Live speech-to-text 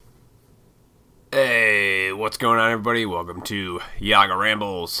What's going on, everybody? Welcome to Yaga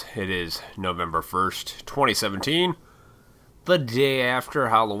Rambles. It is November 1st, 2017, the day after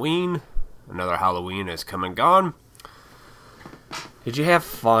Halloween. Another Halloween has come and gone. Did you have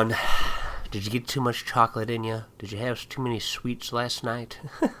fun? Did you get too much chocolate in you? Did you have too many sweets last night?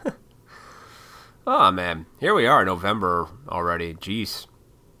 Oh, man. Here we are, November already. Jeez.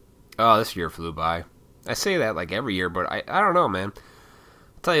 Oh, this year flew by. I say that like every year, but I don't know, man.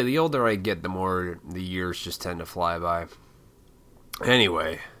 I'll tell you, the older I get, the more the years just tend to fly by.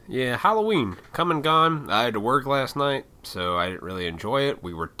 Anyway, yeah, Halloween, come and gone. I had to work last night, so I didn't really enjoy it.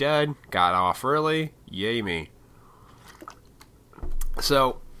 We were dead, got off early. Yay me.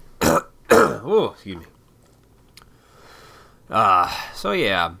 So, oh, excuse me. So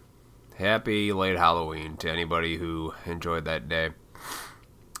yeah, happy late Halloween to anybody who enjoyed that day.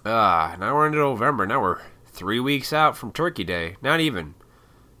 Now we're into November. Now we're 3 weeks out from Turkey Day. Not even.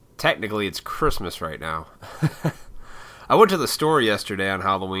 Technically, it's Christmas right now. I went to the store yesterday on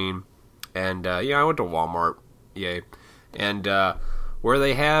Halloween, and, I went to Walmart, yay. And, where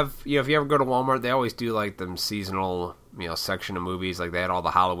they have, if you ever go to Walmart, they always do, like, them seasonal, section of movies, like they had all the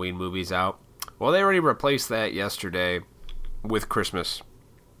Halloween movies out. Well, they already replaced that yesterday with Christmas,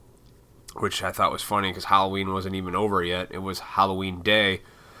 which I thought was funny, because Halloween wasn't even over yet. It was Halloween Day,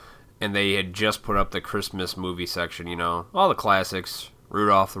 and they had just put up the Christmas movie section, all the classics.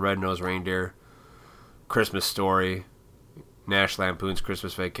 Rudolph the Red-Nosed Reindeer, Christmas Story, National Lampoon's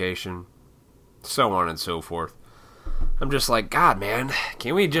Christmas Vacation, so on and so forth. I'm just like, God, man,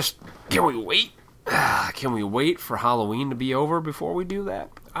 can we wait? Can we wait for Halloween to be over before we do that?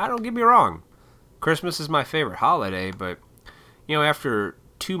 Don't get me wrong. Christmas is my favorite holiday, but, after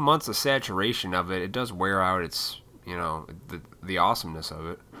 2 months of saturation of it, it does wear out its, the awesomeness of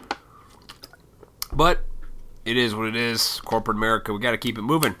it. But it is what it is. Corporate America, we got to keep it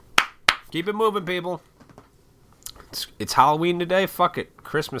moving. Keep it moving, people. It's Halloween today. Fuck it.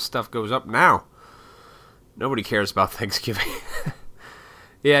 Christmas stuff goes up now. Nobody cares about Thanksgiving.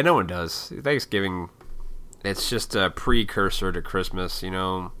 Yeah, no one does. Thanksgiving, it's just a precursor to Christmas,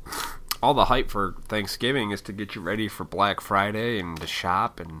 All the hype for Thanksgiving is to get you ready for Black Friday and to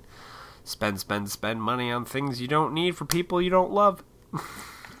shop and spend money on things you don't need for people you don't love.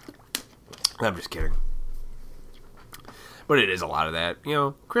 I'm just kidding. But it is a lot of that.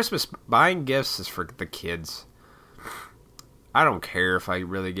 Christmas buying gifts is for the kids. I don't care if I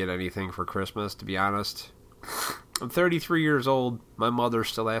really get anything for Christmas, to be honest. I'm 33 years old. My mother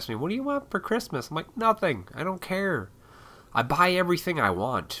still asks me, what do you want for Christmas? I'm like, nothing. I don't care. I buy everything I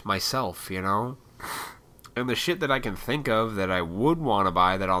want myself, And the shit that I can think of that I would want to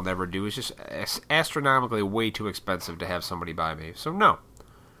buy that I'll never do is just astronomically way too expensive to have somebody buy me. So, no.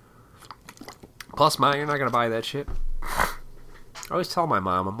 Plus, you're not going to buy that shit. I always tell my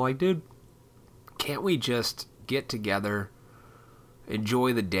mom, I'm like, dude, can't we just get together,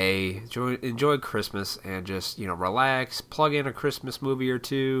 enjoy the day, enjoy Christmas, and just, relax, plug in a Christmas movie or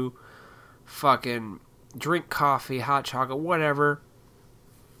two, fucking drink coffee, hot chocolate, whatever.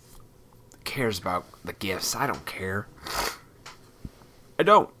 Who cares about the gifts? I don't care. I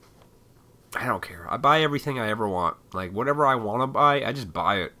don't care. I buy everything I ever want. Like, whatever I want to buy, I just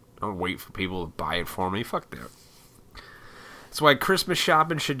buy it. I don't wait for people to buy it for me. Fuck that. That's why Christmas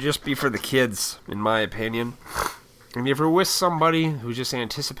shopping should just be for the kids, in my opinion. And if you're with somebody who's just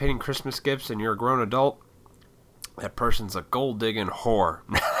anticipating Christmas gifts and you're a grown adult, that person's a gold-digging whore.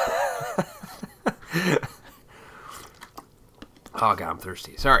 Oh, God, I'm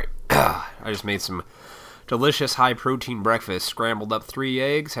thirsty. Sorry. I just made some delicious high-protein breakfast. Scrambled up 3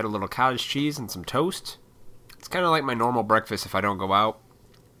 eggs, had a little cottage cheese and some toast. It's kind of like my normal breakfast if I don't go out.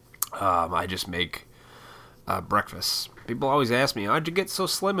 I just make breakfast. People always ask me, how'd you get so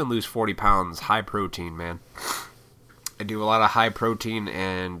slim and lose 40 pounds? High protein, man. I do a lot of high protein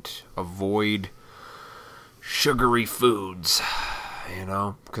and avoid sugary foods,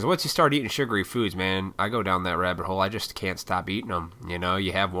 Because once you start eating sugary foods, man, I go down that rabbit hole. I just can't stop eating them.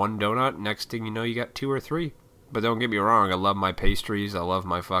 You have one donut, next thing you know, you got 2 or 3. But don't get me wrong, I love my pastries. I love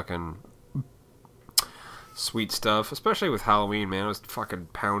my fucking sweet stuff, especially with Halloween, man. I was fucking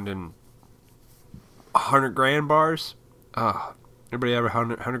pounding 100 grand bars. Everybody ever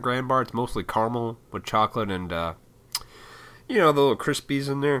 100 grand bar? It's mostly caramel with chocolate and, the little Crispies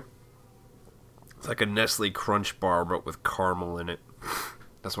in there. It's like a Nestle Crunch bar, but with caramel in it.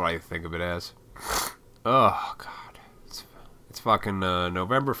 That's what I think of it as. Oh, God. It's fucking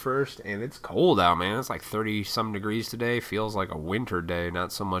November 1st, and it's cold out, man. It's like 30-some degrees today. Feels like a winter day,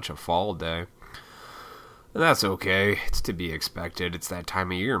 not so much a fall day. And that's okay. It's to be expected. It's that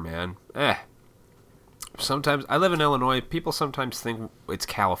time of year, man. Sometimes, I live in Illinois, people sometimes think it's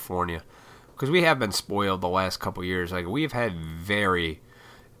California. because we have been spoiled the last couple years. Like, we've had very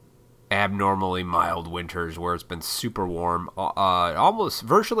abnormally mild winters where it's been super warm. Almost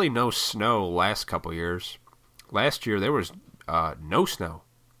virtually no snow last couple years. Last year there was no snow.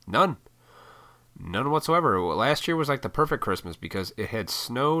 None whatsoever. Last year was like the perfect Christmas because it had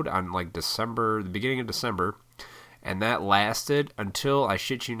snowed on like the beginning of December, and that lasted until, I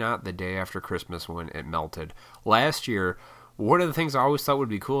shit you not, the day after Christmas when it melted. Last year, one of the things I always thought would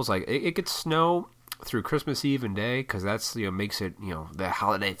be cool is like it could snow through Christmas Eve and day, because that's, makes it, the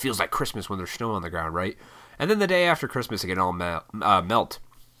holiday feels like Christmas when there's snow on the ground, right? And then the day after Christmas it can all melt.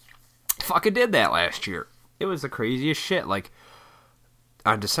 Fucking did that last year. It was the craziest shit. Like,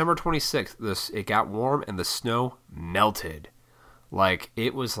 on December 26th, it got warm and the snow melted. Like,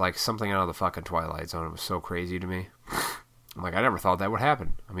 it was like something out of the fucking Twilight Zone. It was so crazy to me. I'm like, I never thought that would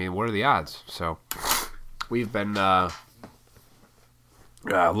happen. I mean, what are the odds? So, we've been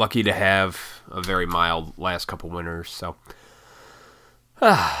lucky to have a very mild last couple winters. So,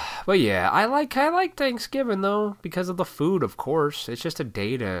 but yeah, I like Thanksgiving though because of the food. Of course, it's just a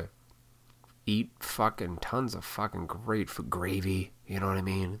day to eat fucking tons of fucking great food, gravy. You know what I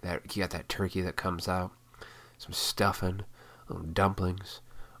mean? That you got that turkey that comes out, some stuffing, little dumplings.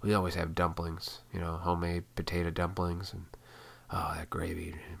 We always have dumplings, homemade potato dumplings, and that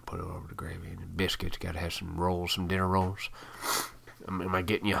gravy. Put it over the gravy and biscuits. Got to have some rolls, some dinner rolls. Am I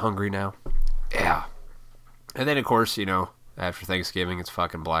getting you hungry now? Yeah. And then, of course, after Thanksgiving, it's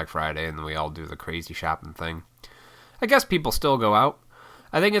fucking Black Friday, and then we all do the crazy shopping thing. I guess people still go out.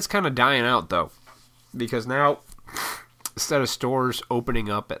 I think it's kind of dying out, though, because now, instead of stores opening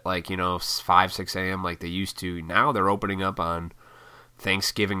up at 5, 6 a.m. like they used to, now they're opening up on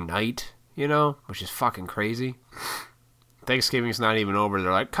Thanksgiving night, which is fucking crazy. Thanksgiving's not even over.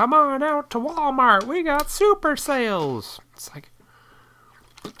 They're like, come on out to Walmart. We got super sales. It's like,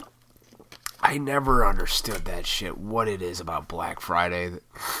 I never understood that shit, what it is about Black Friday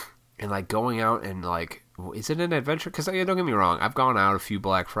and going out and is it an adventure? Because don't get me wrong, I've gone out a few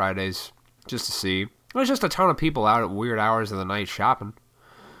Black Fridays just to see. There's just a ton of people out at weird hours of the night shopping.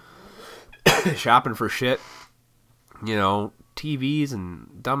 Shopping for shit. TVs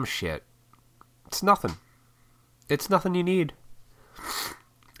and dumb shit. It's nothing. It's nothing you need.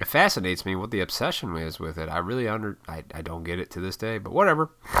 It fascinates me what the obsession is with it. I really I don't get it to this day, but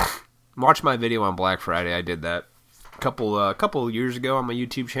whatever. Watch my video on Black Friday. I did that a couple years ago on my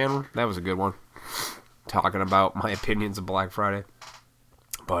YouTube channel. That was a good one. Talking about my opinions of Black Friday.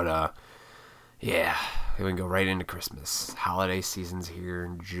 But, yeah. We can go right into Christmas. Holiday season's here.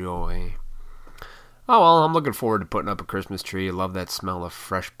 Enjoy. Oh, well, I'm looking forward to putting up a Christmas tree. I love that smell of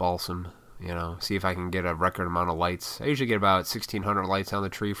fresh balsam. See if I can get a record amount of lights. I usually get about 1,600 lights on the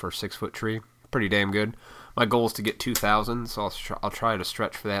tree for a 6-foot tree. Pretty damn good. My goal is to get 2,000, so I'll try to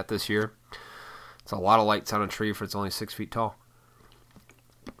stretch for that this year. It's a lot of lights on a tree for it's only 6 feet tall.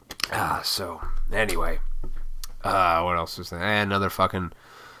 So, anyway. What else was there? Another fucking...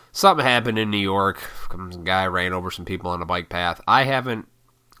 Something happened in New York. Some guy ran over some people on a bike path. I haven't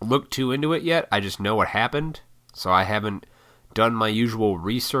looked too into it yet. I just know what happened. So I haven't done my usual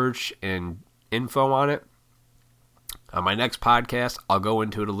research and info on it. On my next podcast, I'll go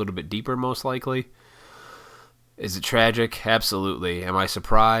into it a little bit deeper, most likely. Is it tragic? Absolutely. Am I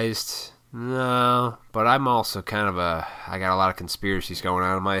surprised? No. But I'm also I got a lot of conspiracies going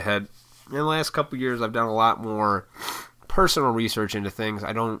on in my head. In the last couple of years, I've done a lot more personal research into things.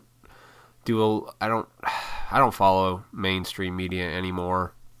 I don't follow mainstream media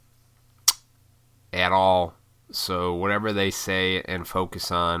anymore at all. So whatever they say and focus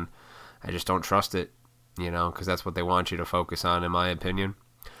on, I just don't trust it, because that's what they want you to focus on, in my opinion.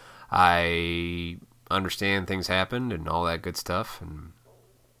 I understand things happened and all that good stuff, and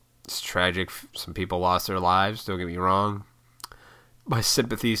it's tragic. Some people lost their lives, don't get me wrong. My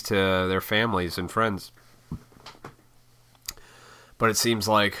sympathies to their families and friends. But it seems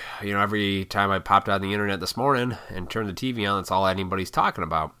like, every time I popped on the internet this morning and turned the TV on, that's all anybody's talking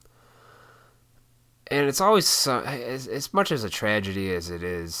about. And it's always, as much as a tragedy as it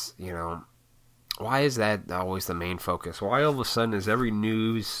is, why is that always the main focus? Why all of a sudden is every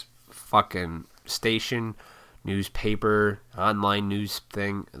news fucking station, newspaper, online news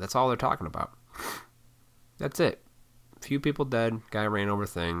thing, that's all they're talking about? That's it. A few people dead, guy ran over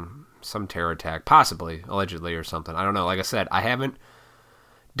thing, some terror attack, possibly, allegedly or something. I don't know. Like I said, I haven't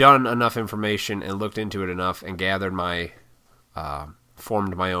done enough information and looked into it enough and gathered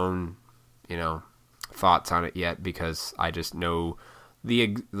formed my own, thoughts on it yet, because I just know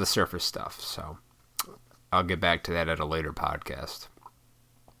the surface stuff. So I'll get back to that at a later podcast.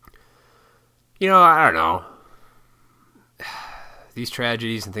 I don't know. These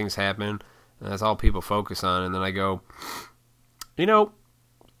tragedies and things happen. And that's all people focus on. And then I go,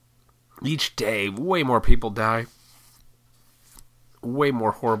 each day, way more people die. Way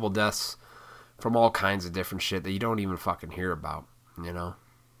more horrible deaths from all kinds of different shit that you don't even fucking hear about,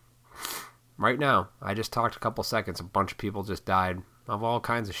 Right now, I just talked a couple seconds, a bunch of people just died of all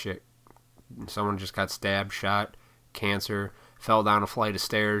kinds of shit. Someone just got stabbed, shot, cancer, fell down a flight of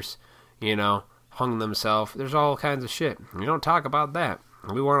stairs, hung themselves. There's all kinds of shit. We don't talk about that.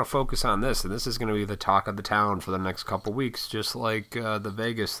 We want to focus on this, and this is going to be the talk of the town for the next couple weeks, just like the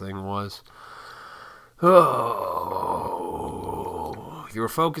Vegas thing was. Oh, you're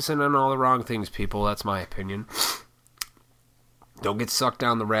focusing on all the wrong things, people. That's my opinion. Don't get sucked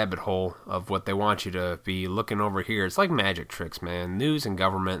down the rabbit hole of what they want you to be looking over here. It's like magic tricks, man. News and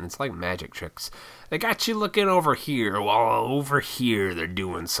government, it's like magic tricks. They got you looking over here while over here they're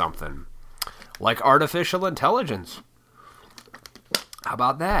doing something. Like artificial intelligence. How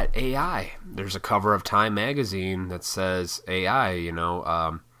about that? AI. There's a cover of Time magazine that says AI,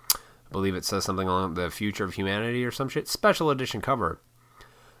 I believe it says something along the future of humanity or some shit. Special edition cover.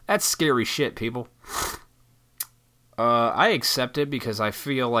 That's scary shit, people. I accept it because I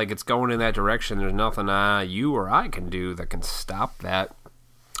feel like it's going in that direction. There's nothing you or I can do that can stop that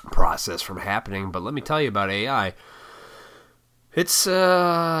process from happening. But let me tell you about AI. It's,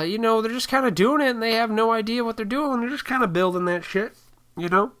 they're just kind of doing it and they have no idea what they're doing. They're just kind of building that shit,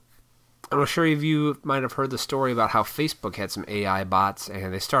 I'm sure you might have heard the story about how Facebook had some AI bots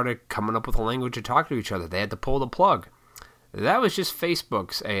and they started coming up with a language to talk to each other. They had to pull the plug. That was just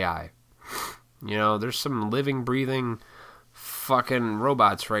Facebook's AI. There's some living, breathing fucking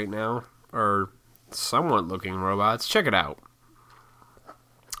robots right now, or somewhat looking robots. Check it out.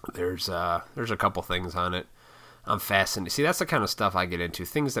 There's a couple things on it. I'm fascinated. See, that's the kind of stuff I get into.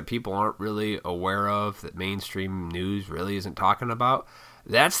 Things that people aren't really aware of, that mainstream news really isn't talking about.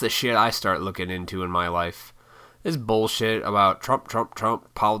 That's the shit I start looking into in my life. This bullshit about Trump,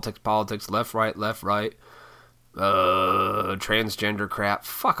 politics, left, right, transgender crap.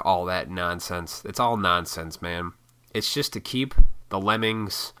 Fuck all that nonsense. It's all nonsense, man. It's just to keep the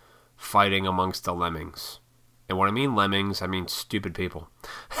lemmings fighting amongst the lemmings. And when I mean lemmings, I mean stupid people.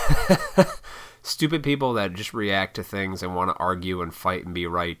 Stupid people that just react to things and want to argue and fight and be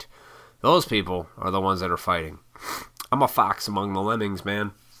right. Those people are the ones that are fighting. I'm a fox among the lemmings,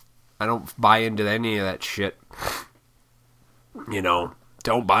 man. I don't buy into any of that shit.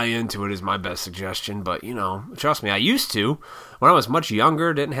 Don't buy into it is my best suggestion, but, trust me, I used to. When I was much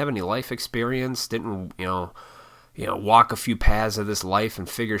younger, didn't have any life experience, didn't, walk a few paths of this life and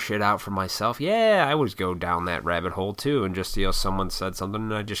figure shit out for myself. Yeah, I would go down that rabbit hole, too, and just, someone said something,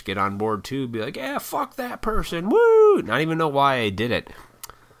 and I'd just get on board, too, be like, yeah, fuck that person, woo! Not even know why I did it.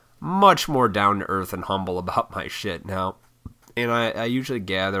 Much more down-to-earth and humble about my shit now. And I usually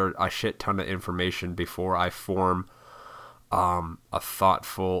gather a shit ton of information before I form a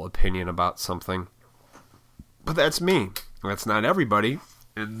thoughtful opinion about something. But that's me. That's not everybody.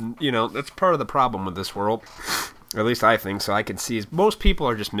 And, that's part of the problem with this world. At least I think so. I can see most people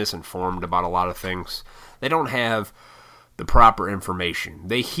are just misinformed about a lot of things. They don't have the proper information.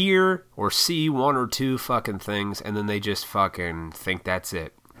 They hear or see one or two fucking things, and then they just fucking think that's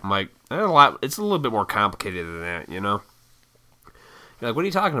it. I'm like, it's a little bit more complicated than that, You're like, what are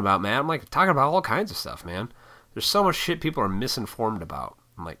you talking about, man? I'm like, talking about all kinds of stuff, man. There's so much shit people are misinformed about.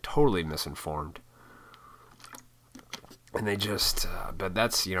 I'm like, totally misinformed. And they just, but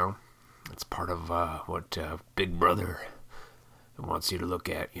that's, it's part of what Big Brother wants you to look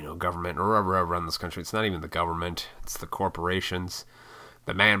at, government, or whoever run this country. It's not even the government. It's the corporations.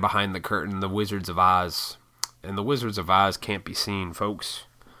 The man behind the curtain, the Wizards of Oz. And the Wizards of Oz can't be seen, folks.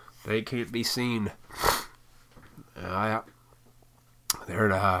 They can't be seen. They're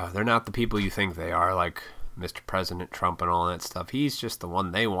not the people you think they are, like Mr. President Trump and all that stuff. He's just the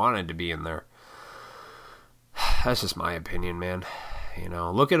one they wanted to be in there. That's just my opinion, man.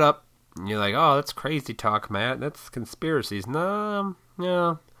 Look it up. You're like, oh, that's crazy talk, Matt. That's conspiracies. No.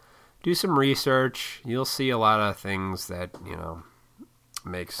 Do some research. You'll see a lot of things that,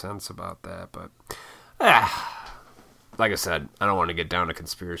 make sense about that. But, like I said, I don't want to get down a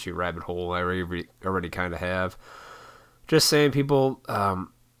conspiracy rabbit hole. I already kind of have. Just saying, people,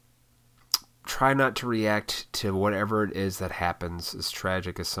 try not to react to whatever it is that happens, as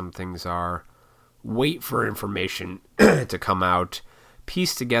tragic as some things are. Wait for information to come out.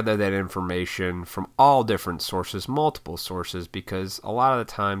 Piece together that information from all different sources, multiple sources, because a lot of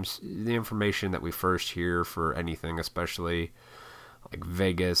the times the information that we first hear for anything, especially like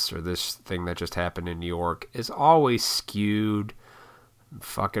Vegas or this thing that just happened in New York, is always skewed.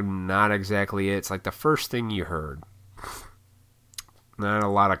 Fucking not exactly it. It's like the first thing you heard. not a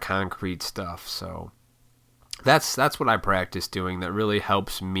lot of concrete stuff. So that's what I practice doing. That really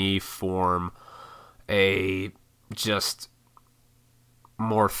helps me form a just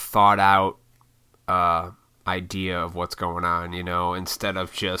more thought out idea of what's going on, instead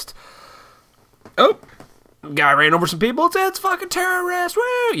of just, oh, guy ran over some people, it's fucking terrorist,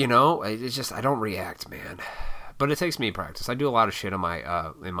 woo, it's just, I don't react, man. But it takes me practice. I do a lot of shit in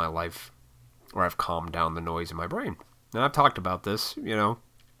my life where I've calmed down the noise in my brain. And I've talked about this, and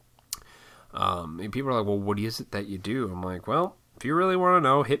people are like, well, what is it that you do? I'm like, well, if you really want to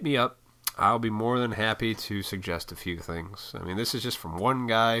know, hit me up. I'll be more than happy to suggest a few things. I mean, this is just from one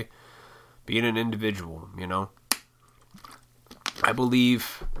guy being an individual, I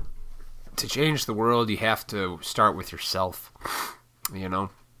believe to change the world, you have to start with yourself, You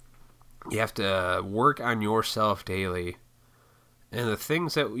have to work on yourself daily. And the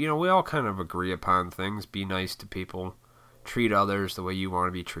things that, we all kind of agree upon things. Be nice to people. Treat others the way you want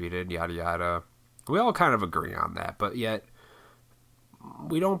to be treated, yada, yada. We all kind of agree on that, but yet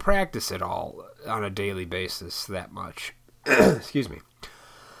we don't practice it all on a daily basis that much. Excuse me.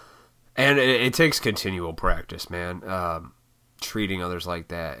 And it takes continual practice, man, treating others like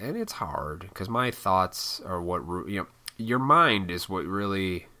that. And it's hard, because my thoughts are what, your mind is what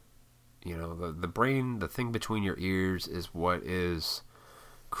really, the brain, the thing between your ears is what is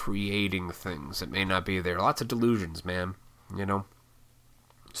creating things. It may not be there. Lots of delusions, man,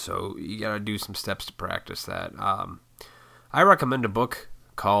 So you got to do some steps to practice that. I recommend a book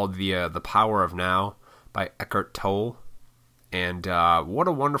called The Power of Now by Eckhart Tolle. And what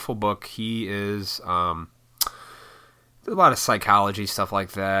a wonderful book. He is a lot of psychology, stuff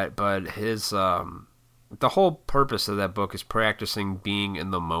like that. But his the whole purpose of that book is practicing being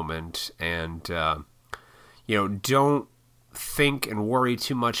in the moment. And, don't think and worry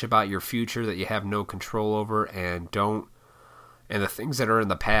too much about your future that you have no control over. And the things that are in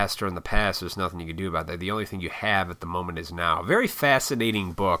the past are in the past. There's nothing you can do about that. The only thing you have at the moment is now. Very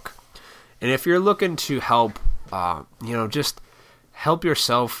fascinating book. And if you're looking to help, just help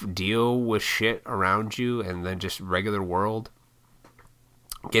yourself deal with shit around you and then just regular world,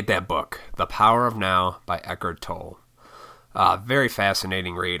 get that book, The Power of Now by Eckhart Tolle. Very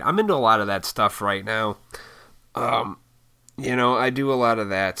fascinating read. I'm into a lot of that stuff right now. I do a lot of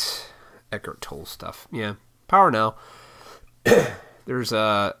that Eckhart Tolle stuff. Yeah, Power Now. There's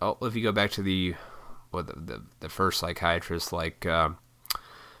if you go back to the first psychiatrist, like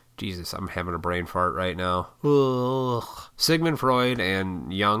Jesus, I'm having a brain fart right now. Ugh. Sigmund Freud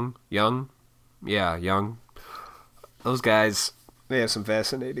and Jung. Those guys, they have some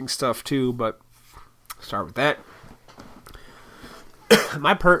fascinating stuff too. But start with that.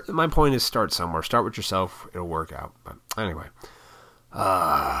 My point is start somewhere. Start with yourself. It'll work out. But anyway.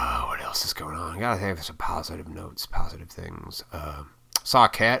 What else is going on? I gotta have some positive notes, positive things. Saw a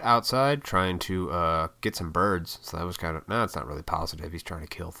cat outside trying to get some birds, so that was kind of, no, it's not really positive. He's trying to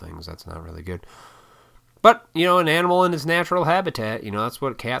kill things. That's not really good. But, an animal in its natural habitat, that's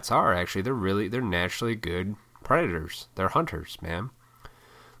what cats are, actually. They're naturally good predators. They're hunters, man.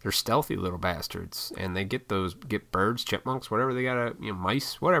 They're stealthy little bastards, and they get birds, chipmunks, whatever they got,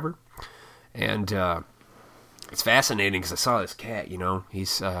 mice, whatever. And, it's fascinating because I saw this cat, he's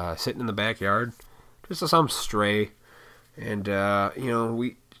sitting in the backyard, just some stray, and, there's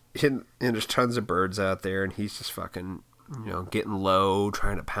tons of birds out there, and he's just fucking, getting low,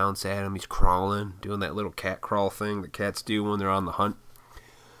 trying to pounce at him. He's crawling, doing that little cat crawl thing that cats do when they're on the hunt.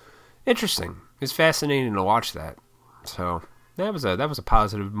 Interesting. It's fascinating to watch that. So, that was a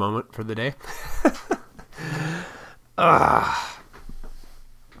positive moment for the day.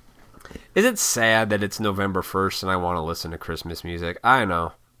 Is it sad that it's November 1st and I want to listen to Christmas music? I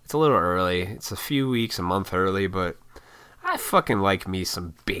know. It's a little early. It's a few weeks, a month early, but I fucking like me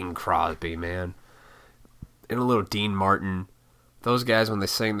some Bing Crosby, man. And a little Dean Martin. Those guys, when they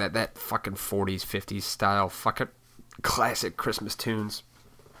sing that fucking 40s, 50s style fucking classic Christmas tunes.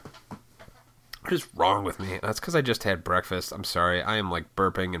 What is wrong with me? That's because I just had breakfast. I'm sorry. I am like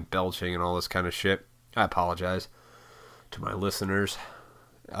burping and belching and all this kind of shit. I apologize to my listeners.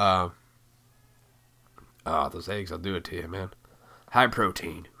 Those eggs, I'll do it to you, man. High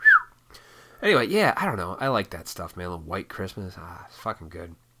protein. Whew. Anyway, yeah, I don't know. I like that stuff, man. The white Christmas. It's fucking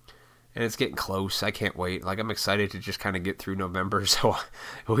good. And it's getting close. I can't wait. Like, I'm excited to just kind of get through November so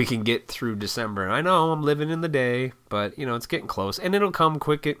we can get through December. And I know I'm living in the day, but, it's getting close. And it'll come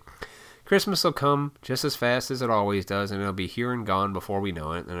quick. Christmas will come just as fast as it always does, and it'll be here and gone before we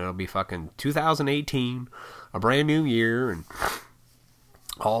know it. And it'll be fucking 2018, a brand new year, and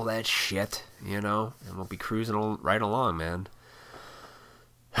all that shit, and we'll be cruising right along, man.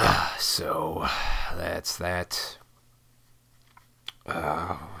 So, that's that.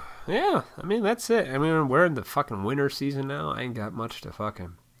 Yeah, I mean, that's it. I mean, we're in the fucking winter season now. I ain't got much to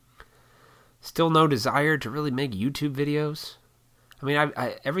fucking... Still no desire to really make YouTube videos. I mean,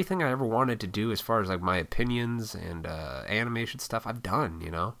 I everything I ever wanted to do as far as, like, my opinions and animation stuff, I've done,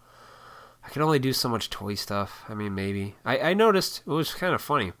 you know? I can only do so much toy stuff. I mean, maybe. I noticed, it was kind of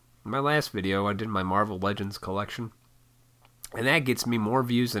funny. In my last video, I did my Marvel Legends collection. And that gets me more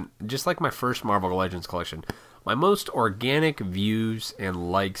views than, just like my first Marvel Legends collection. My most organic views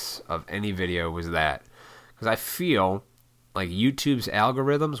and likes of any video was that. Because I feel like YouTube's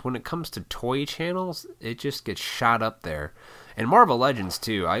algorithms, when it comes to toy channels, it just gets shot up there. And Marvel Legends,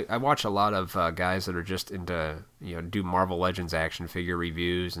 too. I watch a lot of guys that are just into, do Marvel Legends action figure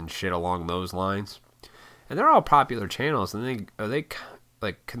reviews and shit along those lines. And they're all popular channels, and they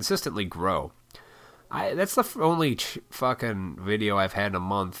like, consistently grow. That's the only fucking video I've had in a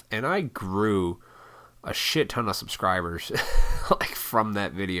month, and I grew a shit ton of subscribers, like, from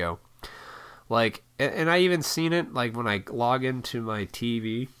that video. Like, and I even seen it, like, when I log into my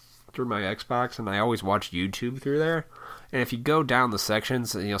TV through my Xbox, and I always watch YouTube through there. And if you go down the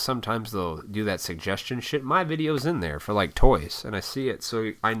sections, sometimes they'll do that suggestion shit. My video's in there for, like, toys, and I see it.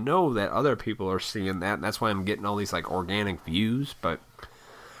 So I know that other people are seeing that, and that's why I'm getting all these, like, organic views. But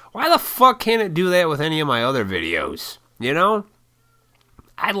why the fuck can't it do that with any of my other videos? You know?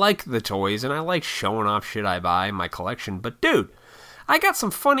 I like the toys, and I like showing off shit I buy in my collection. But, dude, I got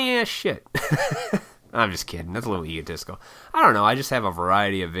some funny-ass shit. I'm just kidding. That's a little egotistical. I don't know. I just have a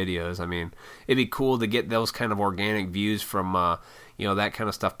variety of videos. I mean, it'd be cool to get those kind of organic views from, that kind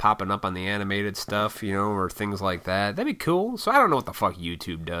of stuff popping up on the animated stuff, or things like that. That'd be cool. So I don't know what the fuck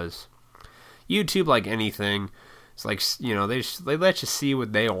YouTube does. YouTube, like anything, it's like, they let you see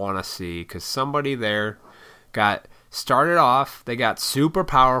what they want to see, because somebody there got started off, they got super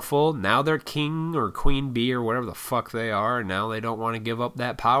powerful, now they're king or queen bee or whatever the fuck they are, and now they don't want to give up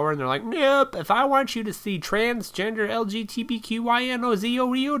that power, and they're like, nope, if I want you to see transgender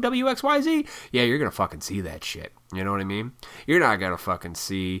LGBTQYNOZOREOWXYZ, yeah, you're gonna fucking see that shit, you know what I mean? You're not gonna fucking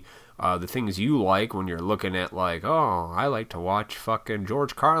see the things you like when you're looking at, like, oh, I like to watch fucking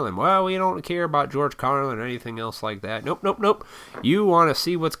George Carlin. Well, we don't care about George Carlin or anything else like that. Nope. You want to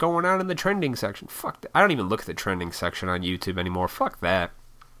see what's going on in the trending section. Fuck that. I don't even look at the trending section on YouTube anymore. Fuck that.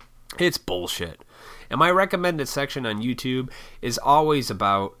 It's bullshit. And my recommended section on YouTube is always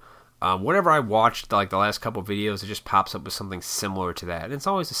about whenever I watched, like, the last couple videos, it just pops up with something similar to that. And it's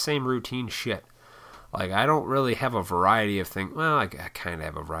always the same routine shit. Like, I don't really have a variety of things. Well, I kind of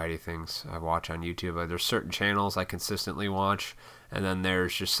have a variety of things I watch on YouTube. There's certain channels I consistently watch, and then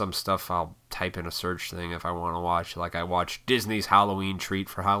there's just some stuff I'll type in a search thing if I want to watch. Like, I watch Disney's Halloween Treat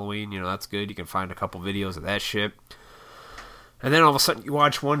for Halloween. That's good. You can find a couple videos of that shit. And then all of a sudden you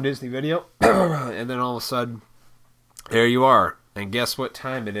watch one Disney video, and then all of a sudden, there you are. And guess what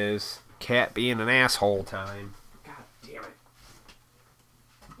time it is? Cat being an asshole time. God damn it.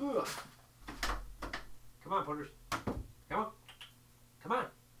 Ugh. Come on, Putters. Come on.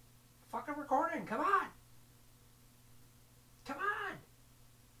 Fucking recording. Come on.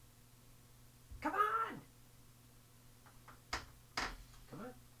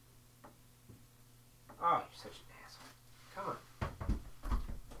 Oh, you're such an asshole. Come on.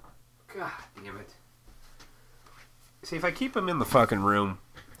 God damn it. See, if I keep him in the fucking room,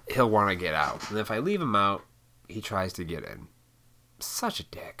 he'll want to get out. And if I leave him out, he tries to get in. Such a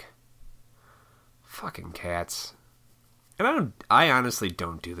dick. Fucking cats. And I honestly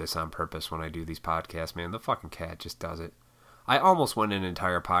don't do this on purpose when I do these podcasts, man. The fucking cat just does it. I almost went an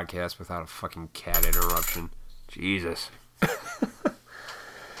entire podcast without a fucking cat interruption. Jesus.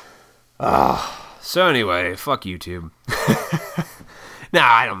 So anyway, fuck YouTube. Nah,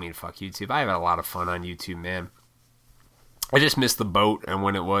 I don't mean fuck YouTube. I've had a lot of fun on YouTube, man. I just missed the boat and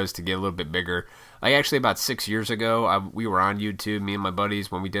when it was to get a little bit bigger. Like, actually, about 6 years ago, we were on YouTube, me and my buddies,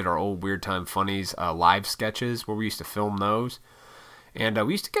 when we did our old Weird Time Funnies live sketches, where we used to film those. And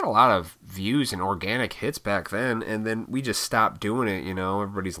we used to get a lot of views and organic hits back then, and then we just stopped doing it,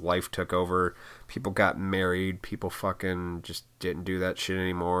 Everybody's life took over. People got married. People fucking just didn't do that shit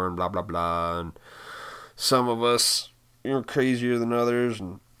anymore, and blah, blah, blah. And some of us were crazier than others,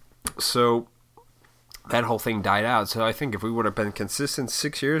 and so that whole thing died out. So I think if we would have been consistent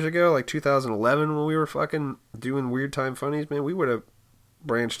 6 years ago, like 2011, when we were fucking doing Weird Time Funnies, man, we would have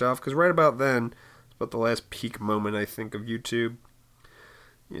branched off. Because right about then, it's about the last peak moment, I think, of YouTube.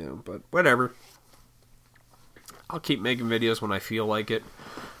 But whatever. I'll keep making videos when I feel like it.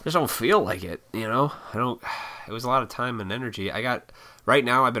 I just don't feel like it, I don't. It was a lot of time and energy. Right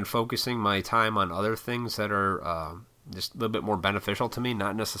now, I've been focusing my time on other things that are just a little bit more beneficial to me,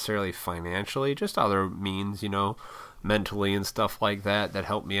 not necessarily financially, just other means, mentally and stuff like that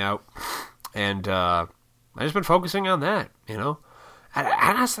helped me out. And I just been focusing on that, you know. I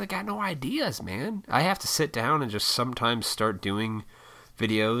honestly got no ideas, man. I have to sit down and just sometimes start doing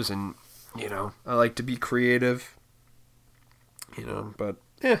videos, and, you know, I like to be creative, you know, but,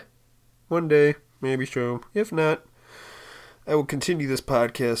 one day, maybe so. If not, I will continue this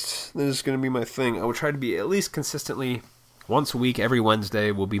podcast. This is going to be my thing. I will try to be at least consistently once a week. Every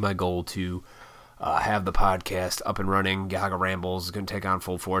Wednesday will be my goal to have the podcast up and running. Gaga Rambles is going to take on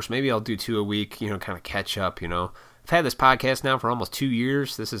full force. Maybe I'll do 2 a week, you know, kind of catch up, you know. I've had this podcast now for almost 2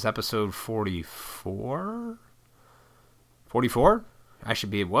 years. This is episode 44? 44? I should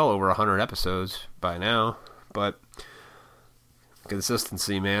be well over 100 episodes by now, but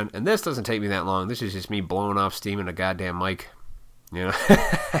consistency, man. And this doesn't take me that long. This is just me blowing off steam in a goddamn mic, you know.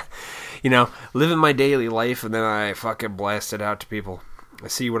 You know, living my daily life, and then I fucking blast it out to people. I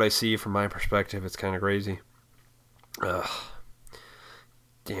see what I see from my perspective. It's kind of crazy. Ugh.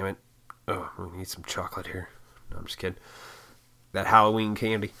 Damn it. Oh, we need some chocolate here. No, I'm just kidding. That Halloween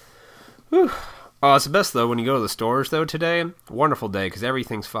candy. Whew. Oh, it's the best, though, when you go to the stores, though, today. Wonderful day, because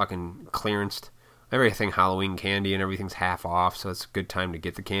everything's fucking clearanced. Everything Halloween candy and everything's half off, so it's a good time to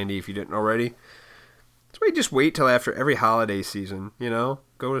get the candy if you didn't already. So we just wait till after every holiday season, you know?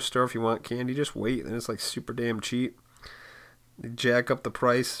 Go to the store if you want candy, just wait, and it's like super damn cheap. They jack up the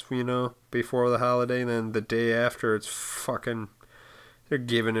price, you know, before the holiday, and then the day after, it's fucking... They're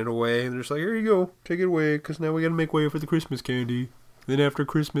giving it away, and they're just like, here you go, take it away, because now we gotta make way for the Christmas candy. Then after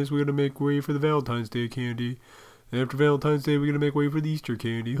Christmas, we gotta make way for the Valentine's Day candy. And after Valentine's Day, we gotta make way for the Easter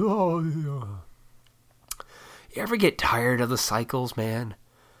candy. Oh, yeah. You ever get tired of the cycles, man?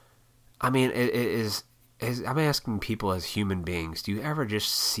 I mean, I'm asking people as human beings, do you ever just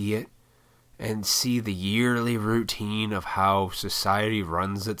see it? And see the yearly routine of how society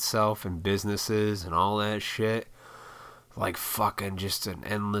runs itself and businesses and all that shit? Like fucking just an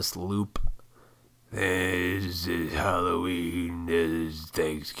endless loop. This is Halloween, this is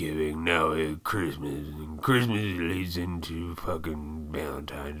Thanksgiving, now it's Christmas, and Christmas leads into fucking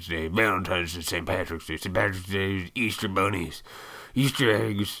Valentine's Day. Valentine's Day, St. Patrick's Day, St. Patrick's Day, Easter bunnies, Easter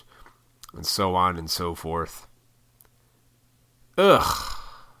eggs, and so on and so forth. Ugh.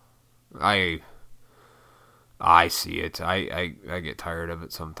 I see it. I get tired of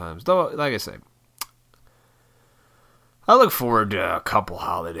it sometimes. Though, like I said, I look forward to a couple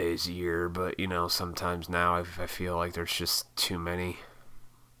holidays a year, but, you know, sometimes now I feel like there's just too many.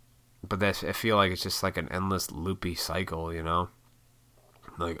 But I feel like it's just like an endless loopy cycle, you know?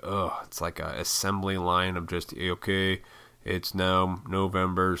 Like, it's like a assembly line of just, okay, it's now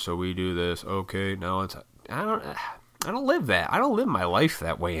November, so we do this. Okay, now it's... I don't live that. I don't live my life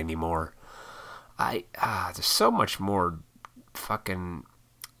that way anymore. There's so much more fucking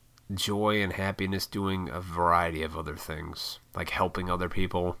joy and happiness doing a variety of other things, like helping other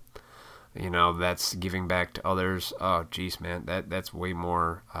people. You know, that's giving back to others. Oh, geez, man, that's way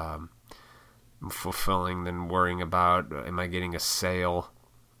more fulfilling than worrying about, am I getting a sale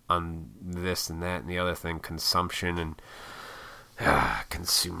on this and that and the other thing, consumption and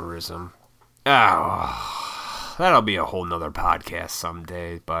consumerism. Oh, that'll be a whole nother podcast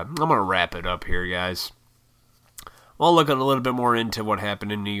someday, but I'm going to wrap it up here, guys. I'll look a little bit more into what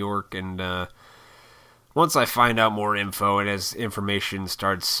happened in New York, and once I find out more info and as information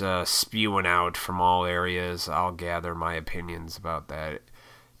starts spewing out from all areas, I'll gather my opinions about that.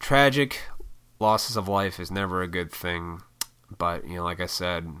 Tragic losses of life is never a good thing, but, you know, like I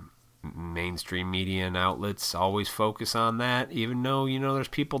said, mainstream media and outlets always focus on that, even though, you know, there's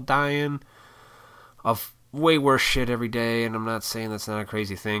people dying of way worse shit every day, and I'm not saying that's not a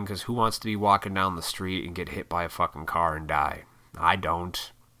crazy thing, because who wants to be walking down the street and get hit by a fucking car and die? I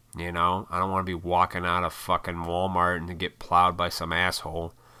don't, you know? I don't want to be walking out of fucking Walmart and get plowed by some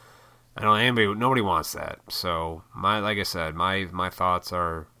asshole. Nobody wants that. So, like I said, my thoughts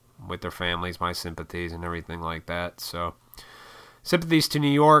are with their families, my sympathies and everything like that. So, sympathies to New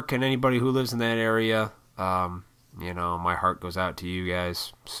York and anybody who lives in that area. You know, my heart goes out to you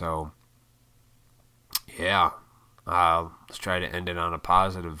guys. So, yeah, let's try to end it on a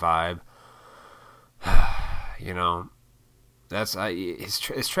positive vibe. You know, as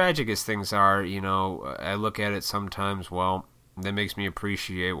tragic as things are, you know, I look at it sometimes, well, that makes me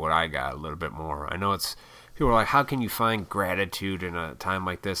appreciate what I got a little bit more. I know people are like, how can you find gratitude in a time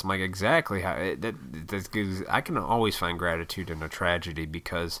like this? I'm like, exactly. I can always find gratitude in a tragedy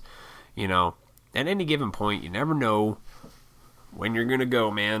because, you know, at any given point, you never know when you're going to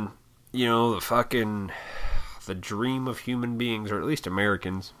go, man. You know, the dream of human beings, or at least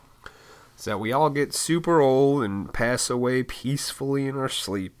Americans, is that we all get super old and pass away peacefully in our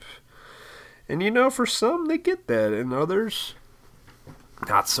sleep. And for some they get that, and others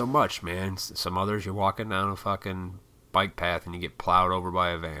not so much, man. Some others you're walking down a fucking bike path and you get plowed over by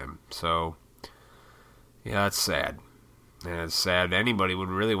a van. So yeah, it's sad. And it's sad anybody would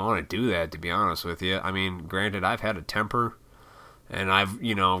really want to do that, to be honest with you. I mean, granted, I've had a temper, and I've,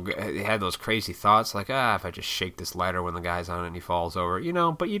 had those crazy thoughts like, if I just shake this ladder when the guy's on it and he falls over,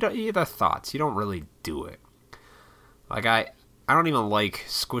 but you have thoughts. You don't really do it. Like, I don't even like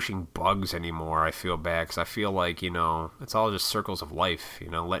squishing bugs anymore. I feel bad because I feel like, it's all just circles of life,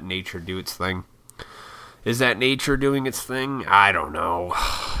 let nature do its thing. Is that nature doing its thing? I don't know.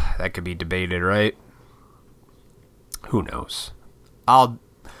 That could be debated, right? Who knows? I'll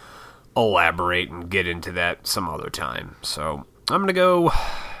elaborate and get into that some other time. So I'm going to go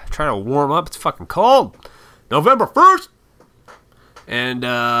try to warm up. It's fucking cold. November 1st. And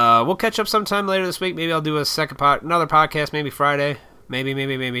we'll catch up sometime later this week. Maybe I'll do another podcast, maybe Friday.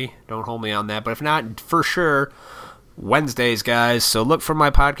 Maybe. Don't hold me on that. But if not, for sure, Wednesdays, guys. So look for my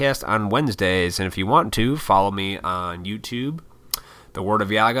podcast on Wednesdays. And if you want to, follow me on YouTube. The Word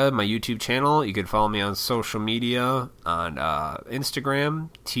of Yaga, my YouTube channel. You can follow me on social media on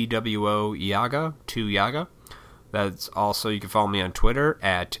Instagram, TWO Yaga, 2 Yaga. That's also, you can follow me on Twitter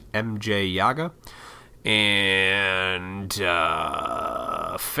at MJ Yaga. And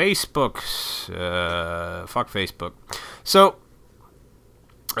Facebook, fuck Facebook. So,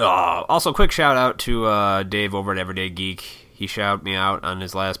 also quick shout out to Dave over at Everyday Geek. He shouted me out on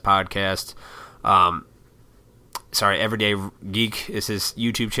his last podcast. Everyday Geek is his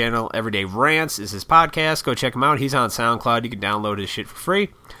YouTube channel. Everyday Rants is his podcast. Go check him out. He's on SoundCloud. You can download his shit for free.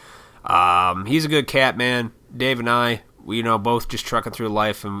 He's a good cat, man. Dave and I, we both just trucking through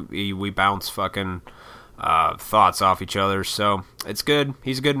life, and we bounce fucking thoughts off each other. So it's good.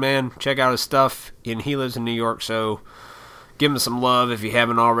 He's a good man. Check out his stuff. And he lives in New York, so give him some love if you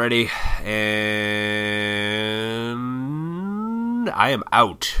haven't already. And I am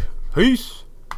out. Peace.